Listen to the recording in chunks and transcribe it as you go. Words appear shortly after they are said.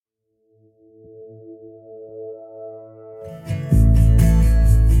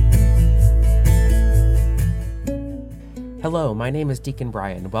Hello, my name is Deacon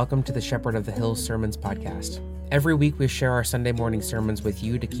Brian. Welcome to the Shepherd of the Hills Sermons podcast. Every week we share our Sunday morning sermons with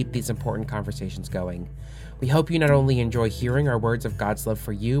you to keep these important conversations going. We hope you not only enjoy hearing our words of God's love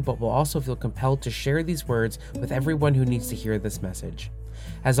for you, but will also feel compelled to share these words with everyone who needs to hear this message.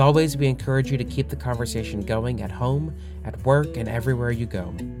 As always, we encourage you to keep the conversation going at home, at work, and everywhere you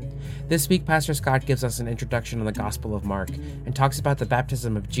go. This week, Pastor Scott gives us an introduction on the Gospel of Mark and talks about the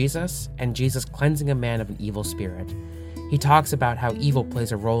baptism of Jesus and Jesus cleansing a man of an evil spirit. He talks about how evil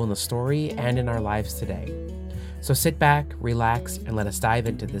plays a role in the story and in our lives today. So sit back, relax, and let us dive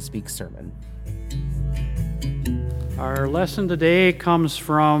into this week's sermon. Our lesson today comes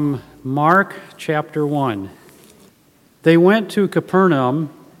from Mark chapter 1. They went to Capernaum,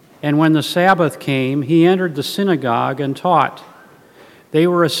 and when the Sabbath came, he entered the synagogue and taught. They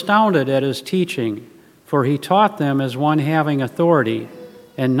were astounded at his teaching, for he taught them as one having authority,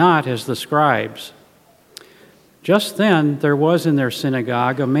 and not as the scribes. Just then there was in their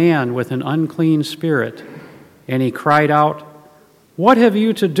synagogue a man with an unclean spirit, and he cried out, "What have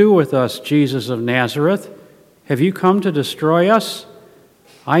you to do with us, Jesus of Nazareth? Have you come to destroy us?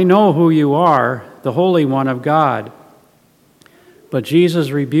 I know who you are, the Holy One of God." But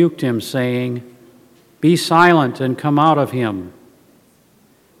Jesus rebuked him, saying, "Be silent and come out of him."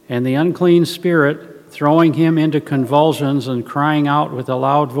 And the unclean spirit, throwing him into convulsions and crying out with a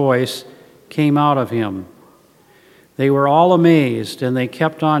loud voice, came out of him. They were all amazed, and they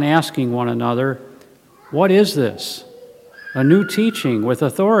kept on asking one another, "What is this? A new teaching with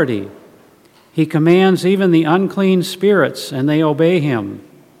authority. He commands even the unclean spirits, and they obey him."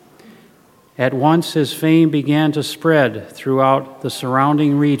 At once his fame began to spread throughout the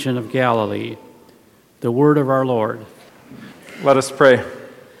surrounding region of Galilee. The word of our Lord. Let us pray.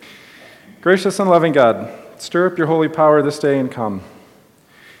 Gracious and loving God, stir up your holy power this day and come.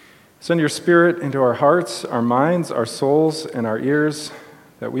 Send your Spirit into our hearts, our minds, our souls, and our ears,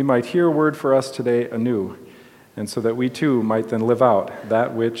 that we might hear a word for us today anew, and so that we too might then live out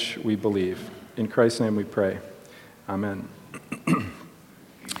that which we believe. In Christ's name we pray. Amen.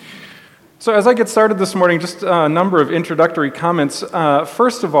 So as I get started this morning, just a number of introductory comments.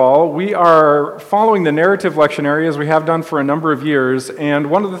 First of all, we are following the narrative lectionary as we have done for a number of years, and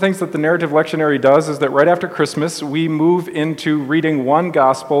one of the things that the narrative lectionary does is that right after Christmas, we move into reading one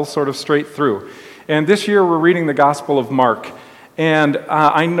gospel sort of straight through. And this year we're reading the Gospel of Mark. And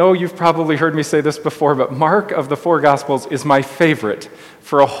I know you've probably heard me say this before, but Mark of the four Gospels is my favorite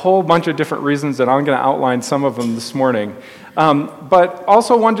for a whole bunch of different reasons, and I'm going to outline some of them this morning. But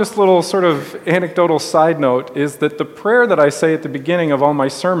also one just little sort of anecdotal side note is that the prayer that I say at the beginning of all my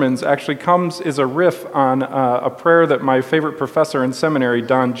sermons actually is a riff on a prayer that my favorite professor in seminary,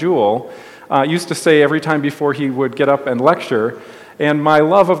 Don Jewell, used to say every time before he would get up and lecture. And my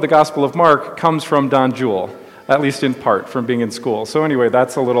love of the Gospel of Mark comes from Don Jewell, at least in part, from being in school. So anyway,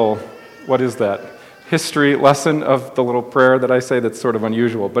 that's a little, what is that? History lesson of the little prayer that I say that's sort of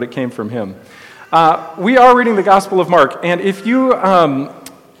unusual, but it came from him. We are reading the Gospel of Mark, and if you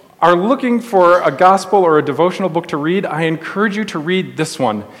are looking for a gospel or a devotional book to read, I encourage you to read this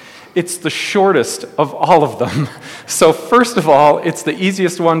one. It's the shortest of all of them. So first of all, it's the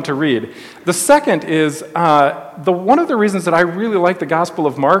easiest one to read. The second is, one of the reasons that I really like the Gospel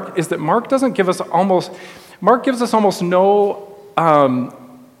of Mark is that Mark gives us almost no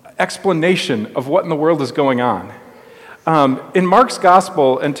explanation of what in the world is going on. In Mark's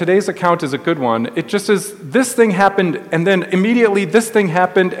gospel, and today's account is a good one, it just says, this thing happened, and then immediately this thing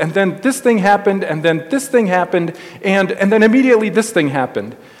happened, and then this thing happened, and then this thing happened, and then immediately this thing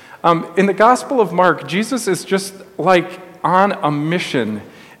happened. In the Gospel of Mark, Jesus is just like on a mission,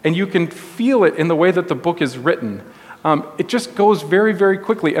 and you can feel it in the way that the book is written. It just goes very, very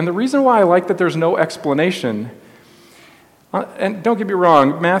quickly. And the reason why I like that there's no explanation, and don't get me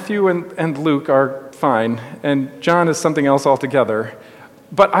wrong, Matthew and Luke are fine, and John is something else altogether.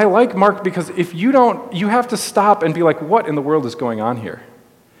 But I like Mark because if you don't, you have to stop and be like, what in the world is going on here?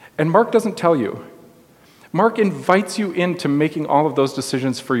 And Mark doesn't tell you. Mark invites you into making all of those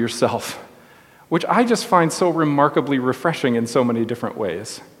decisions for yourself, which I just find so remarkably refreshing in so many different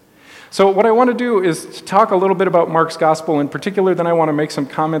ways. So what I want to do is talk a little bit about Mark's gospel in particular, then I want to make some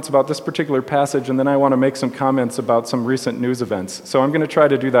comments about this particular passage, and then I want to make some comments about some recent news events. So I'm going to try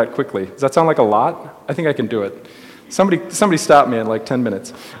to do that quickly. Does that sound like a lot? I think I can do it. Somebody stop me in like 10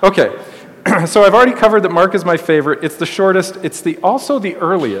 minutes. Okay, so I've already covered that Mark is my favorite. It's the shortest. It's also the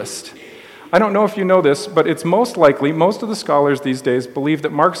earliest. I don't know if you know this, but it's most likely, most of the scholars these days believe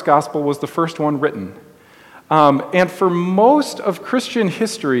that Mark's gospel was the first one written. And for most of Christian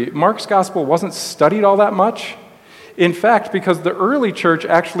history, Mark's gospel wasn't studied all that much. In fact, because the early church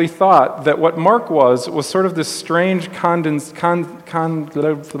actually thought that what Mark was sort of this strange what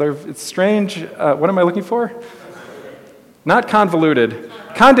am I looking for? Not convoluted.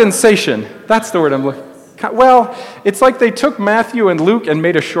 Condensation. That's the word I'm looking for. Well, it's like they took Matthew and Luke and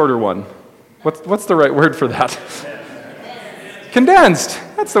made a shorter one. What's the right word for that? Condensed.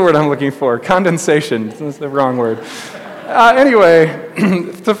 That's the word I'm looking for. Condensation. That's the wrong word. Anyway,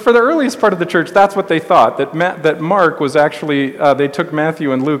 for the earliest part of the church, that's what they thought, that Mark was actually, they took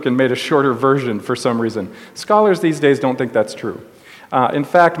Matthew and Luke and made a shorter version for some reason. Scholars these days don't think that's true. In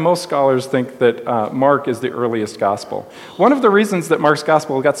fact, most scholars think that Mark is the earliest gospel. One of the reasons that Mark's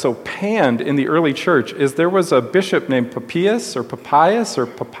gospel got so panned in the early church is there was a bishop named Papias,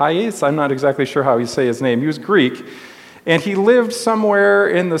 I'm not exactly sure how you say his name. He was Greek, and he lived somewhere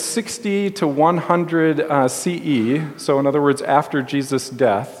in the 60 to 100 CE, so in other words, after Jesus'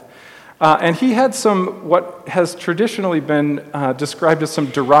 death. And he had what has traditionally been described as some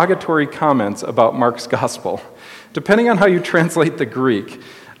derogatory comments about Mark's gospel. Depending on how you translate the Greek,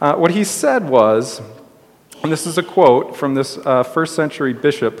 what he said was, and this is a quote from this first century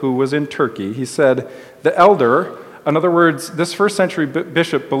bishop who was in Turkey, he said, "The elder," in other words, this first century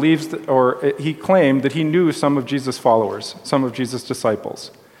bishop he claimed that he knew some of Jesus' followers, some of Jesus'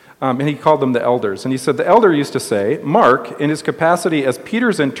 disciples, and he called them the elders. And he said, "The elder used to say, Mark, in his capacity as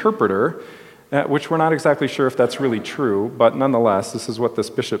Peter's interpreter," which we're not exactly sure if that's really true, but nonetheless, this is what this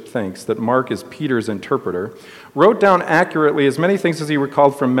bishop thinks, that Mark is Peter's interpreter, wrote down accurately as many things as he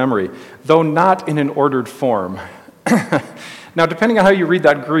recalled from memory, though not in an ordered form. Now, depending on how you read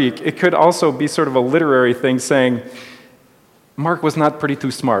that Greek, it could also be sort of a literary thing saying, Mark was not pretty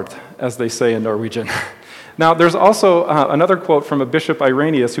too smart, as they say in Norwegian. Now, there's also another quote from a bishop,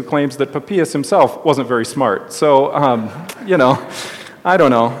 Irenaeus, who claims that Papias himself wasn't very smart. So, I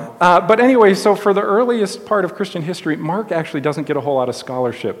don't know. But anyway, so for the earliest part of Christian history, Mark actually doesn't get a whole lot of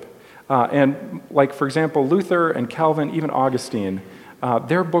scholarship. And like, for example, Luther and Calvin, even Augustine,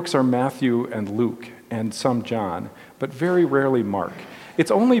 their books are Matthew and Luke and some John, but very rarely Mark. It's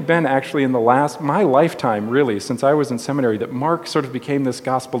only been actually in my lifetime, really, since I was in seminary, that Mark sort of became this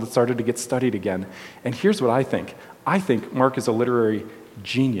gospel that started to get studied again. And here's what I think. I think Mark is a literary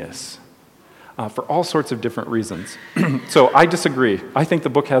genius. For all sorts of different reasons. So I disagree. I think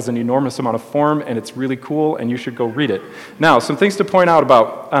the book has an enormous amount of form, and it's really cool, and you should go read it. Now, some things to point out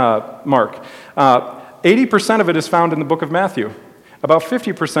about Mark. 80% of it is found in the book of Matthew. About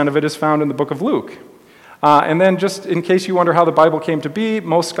 50% of it is found in the book of Luke. And then just in case you wonder how the Bible came to be,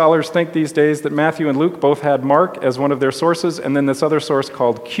 most scholars think these days that Matthew and Luke both had Mark as one of their sources, and then this other source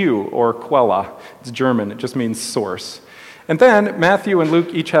called Q, or Quella. It's German. It just means source. And then Matthew and Luke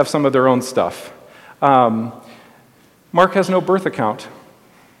each have some of their own stuff. Mark has no birth account.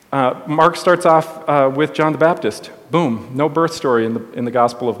 Mark starts off with John the Baptist. Boom, no birth story in the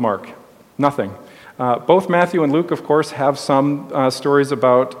Gospel of Mark. Nothing. Both Matthew and Luke, of course, have some stories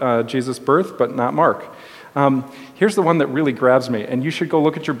about Jesus' birth, but not Mark. Here's the one that really grabs me, and you should go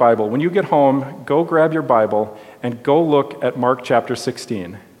look at your Bible. When you get home, go grab your Bible and go look at Mark chapter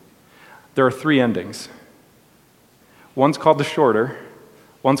 16. There are 3 endings. One's called the shorter,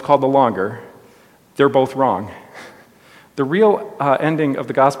 one's called the longer. They're both wrong. The real ending of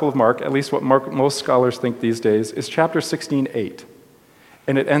the Gospel of Mark, at least what most scholars think these days, is chapter 16:8.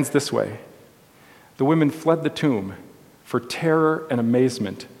 And it ends this way. The women fled the tomb, for terror and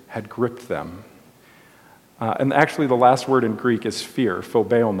amazement had gripped them. And actually the last word in Greek is fear,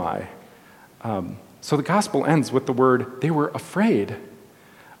 phobeomai. So the Gospel ends with the word, they were afraid.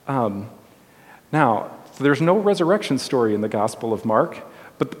 Now, there's no resurrection story in the Gospel of Mark,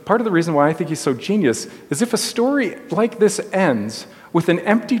 but part of the reason why I think he's so genius is if a story like this ends with an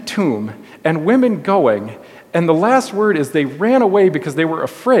empty tomb and women going, and the last word is they ran away because they were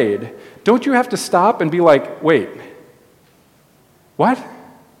afraid, don't you have to stop and be like, wait, what?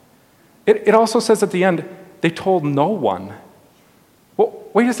 It also says at the end, they told no one. Well,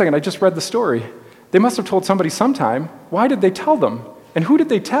 wait a second, I just read the story. They must have told somebody sometime. Why did they tell them? And who did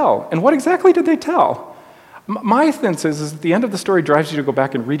they tell? And what exactly did they tell? My sense is at the end of the story drives you to go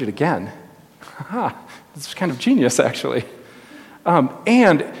back and read it again. It's kind of genius, actually.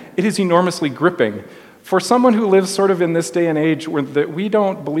 And it is enormously gripping. For someone who lives sort of in this day and age where we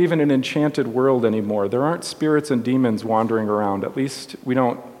don't believe in an enchanted world anymore, there aren't spirits and demons wandering around. At least we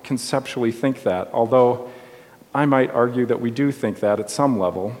don't conceptually think that, although I might argue that we do think that at some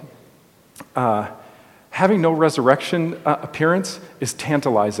level. Having no resurrection appearance is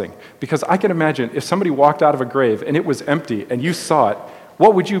tantalizing, because I can imagine if somebody walked out of a grave and it was empty and you saw it,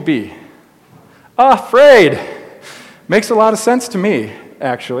 what would you be? Afraid. Makes a lot of sense to me,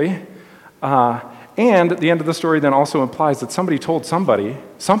 actually. And the end of the story then also implies that somebody told somebody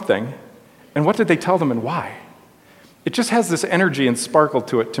something, and what did they tell them and why? It just has this energy and sparkle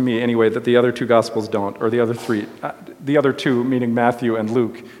to it, to me anyway, that the other two Gospels don't, or the other two, meaning Matthew and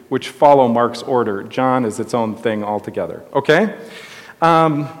Luke, which follow Mark's order. John is its own thing altogether. Okay?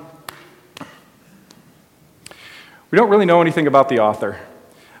 We don't really know anything about the author.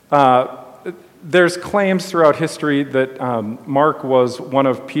 There's claims throughout history that Mark was one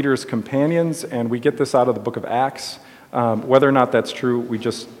of Peter's companions, and we get this out of the book of Acts. Whether or not that's true, we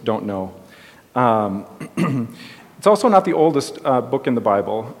just don't know. It's also not the oldest book in the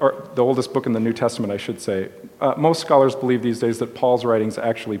Bible, or the oldest book in the New Testament, I should say. Most scholars believe these days that Paul's writings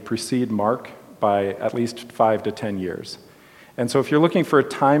actually precede Mark by at least 5 to 10 years. And so if you're looking for a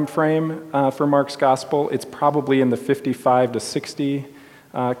time frame for Mark's gospel, it's probably in the 55 to 60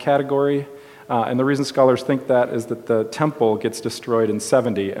 category. And the reason scholars think that is that the temple gets destroyed in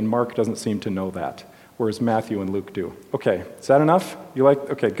 70, and Mark doesn't seem to know that, whereas Matthew and Luke do. Okay, is that enough? You like?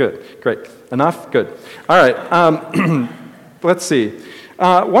 Okay, good, great. Enough? Good. All right, let's see.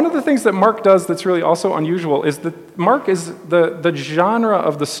 One of the things that Mark does that's really also unusual is that Mark is the genre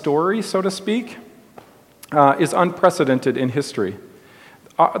of the story, so to speak, is unprecedented in history.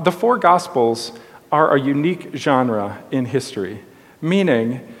 The four Gospels are a unique genre in history,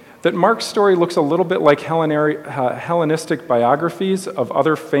 meaning that Mark's story looks a little bit like Hellenistic biographies of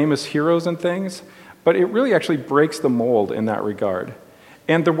other famous heroes and things, but it really actually breaks the mold in that regard.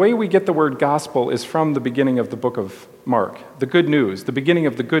 And the way we get the word gospel is from the beginning of the book of Mark, the good news, the beginning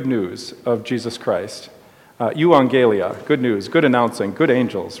of the good news of Jesus Christ. Euangelia, good news, good announcing, good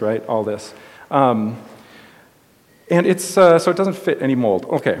angels, right? All this. And it's so it doesn't fit any mold.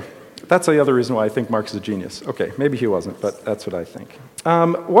 Okay, that's the other reason why I think Mark's a genius. Okay, maybe he wasn't, but that's what I think.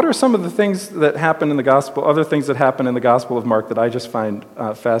 What are some of the things that happen in the gospel, other things that happen in the Gospel of Mark that I just find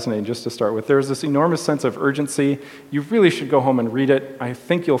fascinating, just to start with? There's this enormous sense of urgency. You really should go home and read it. I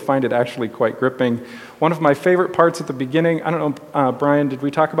think you'll find it actually quite gripping. One of my favorite parts at the beginning, I don't know, Brian, did we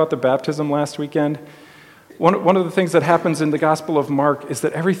talk about the baptism last weekend? One of the things that happens in the Gospel of Mark is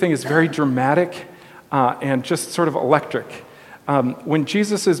that everything is very dramatic and just sort of electric. When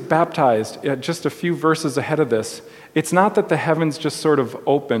Jesus is baptized, just a few verses ahead of this, it's not that the heavens just sort of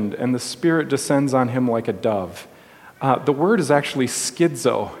opened and the Spirit descends on him like a dove. The word is actually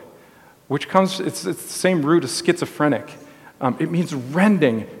schizo, which it's the same root as schizophrenic. It means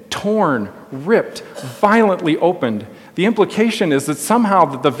rending, torn, ripped, violently opened. The implication is that somehow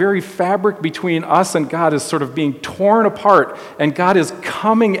the very fabric between us and God is sort of being torn apart, and God is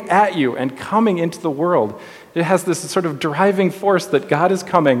coming at you and coming into the world. It has this sort of driving force that God is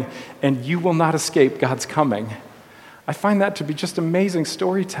coming, and you will not escape God's coming. I find that to be just amazing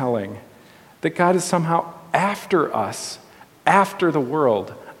storytelling, that God is somehow after us, after the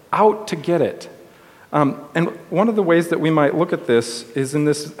world, out to get it. And one of the ways that we might look at this is in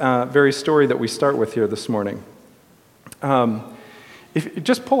this very story that we start with here this morning. If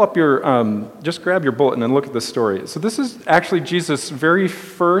just pull up just grab your bulletin and look at this story. So this is actually Jesus' very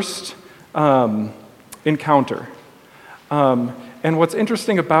first encounter. And what's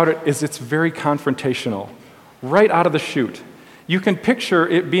interesting about it is it's very confrontational, right out of the chute. You can picture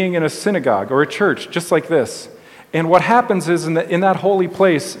it being in a synagogue or a church just like this. And what happens is in that holy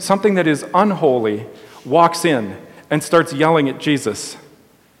place, something that is unholy walks in and starts yelling at Jesus.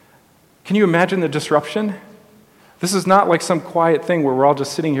 Can you imagine the disruption? This is not like some quiet thing where we're all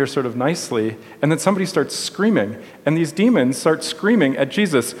just sitting here sort of nicely, and then somebody starts screaming, and these demons start screaming at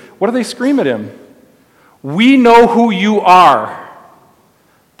Jesus. What do they scream at him? We know who you are.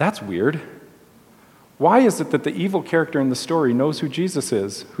 That's weird. Why is it that the evil character in the story knows who Jesus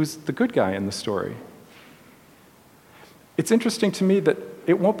is, who's the good guy in the story? It's interesting to me that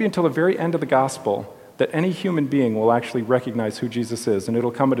it won't be until the very end of the gospel that any human being will actually recognize who Jesus is, and it'll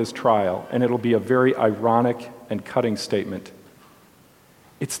come at his trial, and it'll be a very ironic and cutting statement.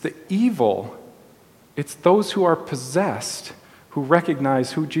 It's the evil, it's those who are possessed who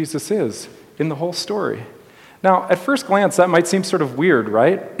recognize who Jesus is in the whole story. Now, at first glance, that might seem sort of weird,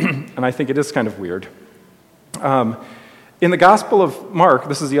 right? And I think it is kind of weird. In the Gospel of Mark,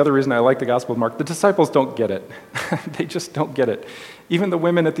 this is the other reason I like the Gospel of Mark, the disciples don't get it. They just don't get it. Even the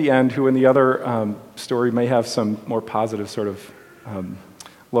women at the end, who in the other story may have some more positive sort of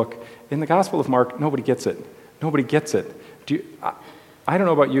look, in the Gospel of Mark, nobody gets it. Nobody gets it. I don't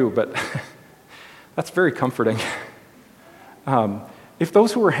know about you, but that's very comforting. If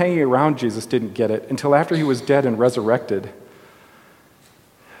those who were hanging around Jesus didn't get it until after he was dead and resurrected,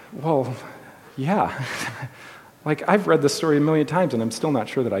 well, yeah. Like, I've read this story a million times, and I'm still not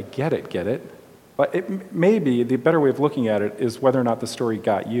sure that I get it. But maybe the better way of looking at it is whether or not the story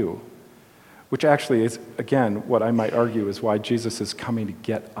got you. which actually is, again, what I might argue is why Jesus is coming to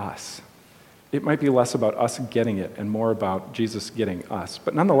get us. It might be less about us getting it and more about Jesus getting us.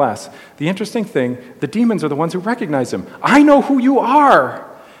 But nonetheless, the interesting thing, the demons are the ones who recognize him. I know who you are.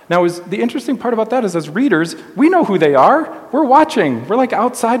 Now, the interesting part about that is as readers, we know who they are. We're watching. We're like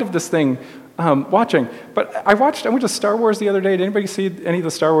outside of this thing watching. But I went to Star Wars the other day. Did anybody see any of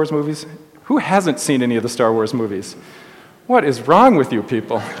the Star Wars movies? Who hasn't seen any of the Star Wars movies? What is wrong with you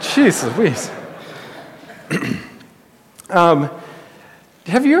people? Jeez Louise.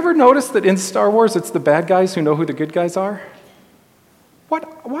 Have you ever noticed that in Star Wars it's the bad guys who know who the good guys are?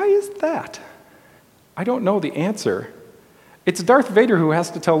 Why is that? I don't know the answer. It's Darth Vader who has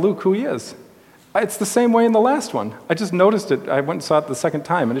to tell Luke who he is. It's the same way in the last one. I just noticed it. I went and saw it the second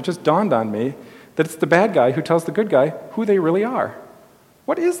time, and it just dawned on me that it's the bad guy who tells the good guy who they really are.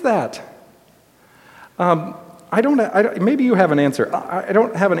 What is that? Maybe you have an answer. I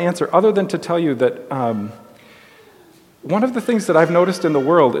don't have an answer other than to tell you that one of the things that I've noticed in the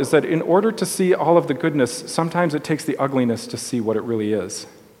world is that in order to see all of the goodness, sometimes it takes the ugliness to see what it really is.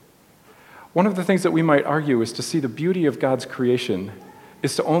 One of the things that we might argue is to see the beauty of God's creation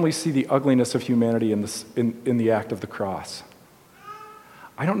is to only see the ugliness of humanity in the act of the cross.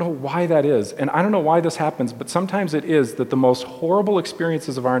 I don't know why that is, and I don't know why this happens, but sometimes it is that the most horrible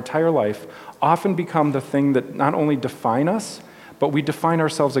experiences of our entire life often become the thing that not only define us, but we define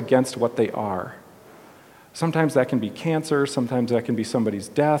ourselves against what they are. Sometimes that can be cancer, sometimes that can be somebody's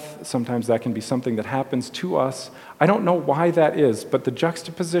death, sometimes that can be something that happens to us. I don't know why that is, but the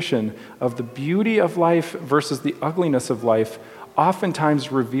juxtaposition of the beauty of life versus the ugliness of life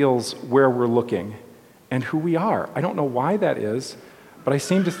oftentimes reveals where we're looking and who we are. I don't know why that is, but I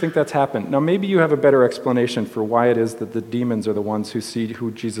seem to think that's happened. Now, maybe you have a better explanation for why it is that the demons are the ones who see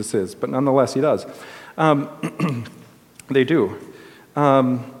who Jesus is, but nonetheless, he does. They do.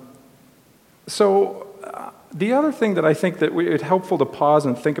 The other thing that I think that it's helpful to pause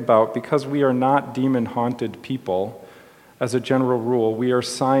and think about, because we are not demon-haunted people, as a general rule, we are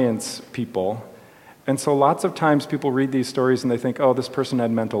science people. And so lots of times people read these stories and they think, oh, this person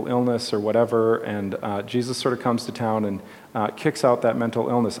had mental illness or whatever, and Jesus sort of comes to town and kicks out that mental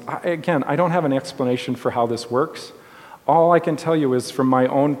illness. I don't have an explanation for how this works. All I can tell you is from my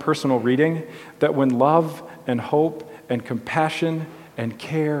own personal reading that when love and hope and compassion and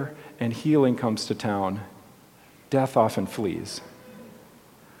care and healing comes to town, death often flees.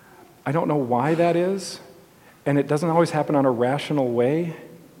 I don't know why that is, and it doesn't always happen on a rational way,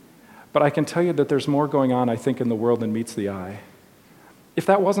 but I can tell you that there's more going on, I think, in the world than meets the eye. If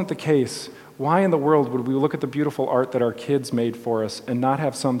that wasn't the case, why in the world would we look at the beautiful art that our kids made for us and not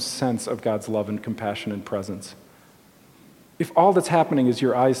have some sense of God's love and compassion and presence? If all that's happening is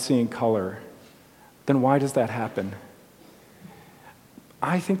your eyes seeing color, then why does that happen?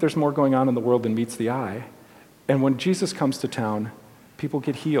 I think there's more going on in the world than meets the eye. And when Jesus comes to town, people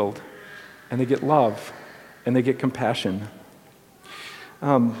get healed, and they get love, and they get compassion.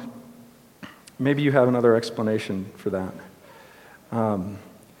 Maybe you have another explanation for that.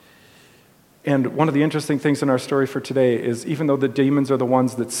 And one of the interesting things in our story for today is even though the demons are the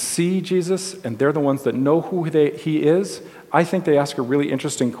ones that see Jesus, and they're the ones that know who he is, I think they ask a really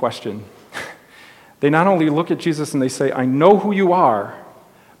interesting question. They not only look at Jesus and they say, I know who you are,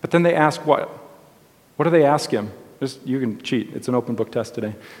 but then they ask what? What do they ask him? You can cheat. It's an open book test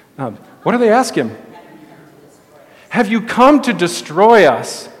today. What do they ask him? Have you come to destroy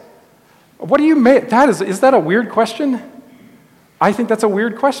us? What do you make? Is that a weird question? I think that's a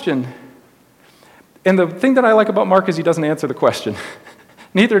weird question. And the thing that I like about Mark is he doesn't answer the question.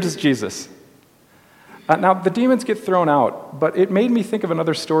 Neither does Jesus. Now, the demons get thrown out, but it made me think of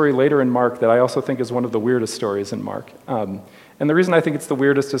another story later in Mark that I also think is one of the weirdest stories in Mark. And the reason I think it's the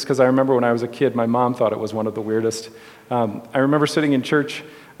weirdest is because I remember when I was a kid, my mom thought it was one of the weirdest. I remember sitting in church,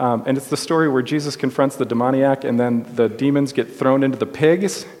 and it's the story where Jesus confronts the demoniac, and then the demons get thrown into the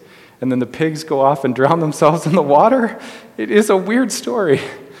pigs, and then the pigs go off and drown themselves in the water. It is a weird story.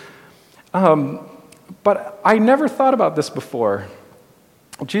 But I never thought about this before.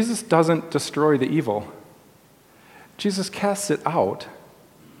 Jesus doesn't destroy the evil. Jesus casts it out,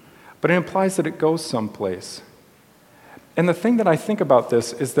 but it implies that it goes someplace. And the thing that I think about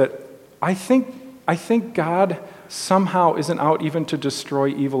this is that I think God somehow isn't out even to destroy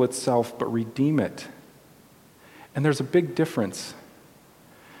evil itself, but redeem it. And there's a big difference.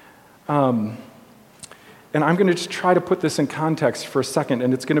 And I'm going to just try to put this in context for a second,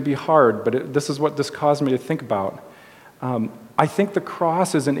 and it's going to be hard, but this is what this caused me to think about. I think the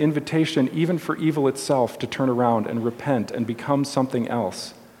cross is an invitation even for evil itself to turn around and repent and become something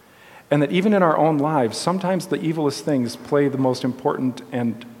else. And that even in our own lives, sometimes the evilest things play the most important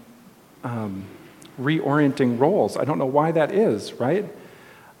and reorienting roles. I don't know why that is, right?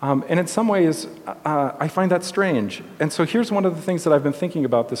 And in some ways, I find that strange. And so here's one of the things that I've been thinking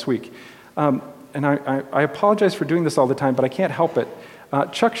about this week. And I apologize for doing this all the time, but I can't help it.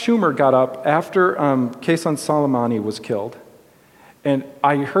 Chuck Schumer got up after Kaysan Soleimani was killed, and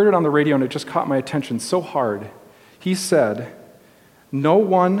I heard it on the radio, and it just caught my attention so hard. He said, no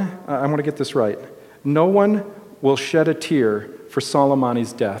one, I want to get this right, no one will shed a tear for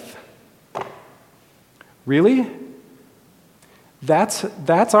Soleimani's death. Really? That's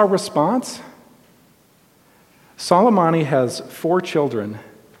our response? Soleimani has 4 children.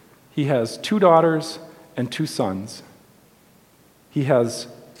 He has 2 daughters and 2 sons. He has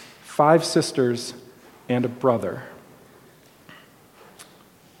 5 sisters and a brother.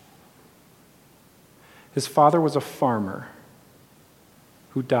 His father was a farmer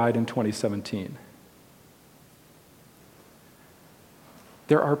who died in 2017.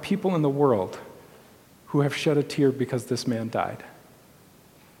 There are people in the world who have shed a tear because this man died.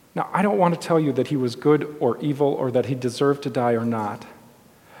 Now, I don't want to tell you that he was good or evil or that he deserved to die or not.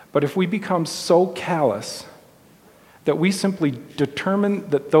 But if we become so callous that we simply determine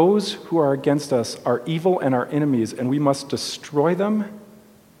that those who are against us are evil and our enemies and we must destroy them,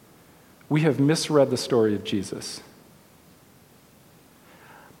 we have misread the story of Jesus.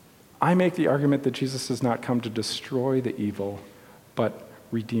 I make the argument that Jesus has not come to destroy the evil, but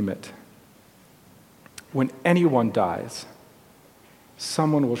redeem it. When anyone dies,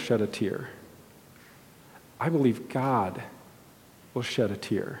 someone will shed a tear. I believe God will shed a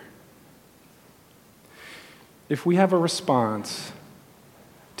tear. If we have a response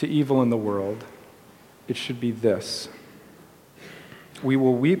to evil in the world, it should be this. We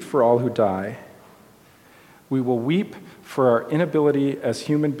will weep for all who die. We will weep for our inability as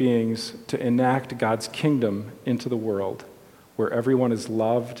human beings to enact God's kingdom into the world, where everyone is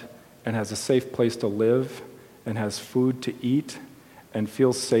loved and has a safe place to live and has food to eat and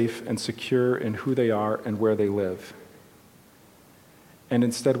feels safe and secure in who they are and where they live. And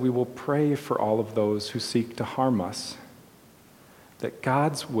instead, we will pray for all of those who seek to harm us, that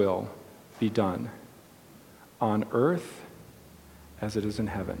God's will be done on earth as it is in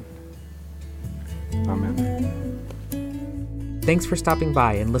heaven. Amen. Thanks for stopping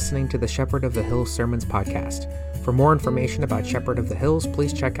by and listening to the Shepherd of the Hills Sermons podcast. For more information about Shepherd of the Hills,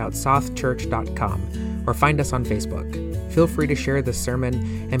 please check out southchurch.com or find us on Facebook. Feel free to share this sermon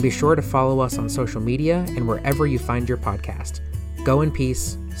and be sure to follow us on social media and wherever you find your podcast. Go in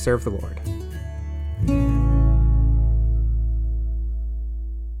peace, serve the Lord.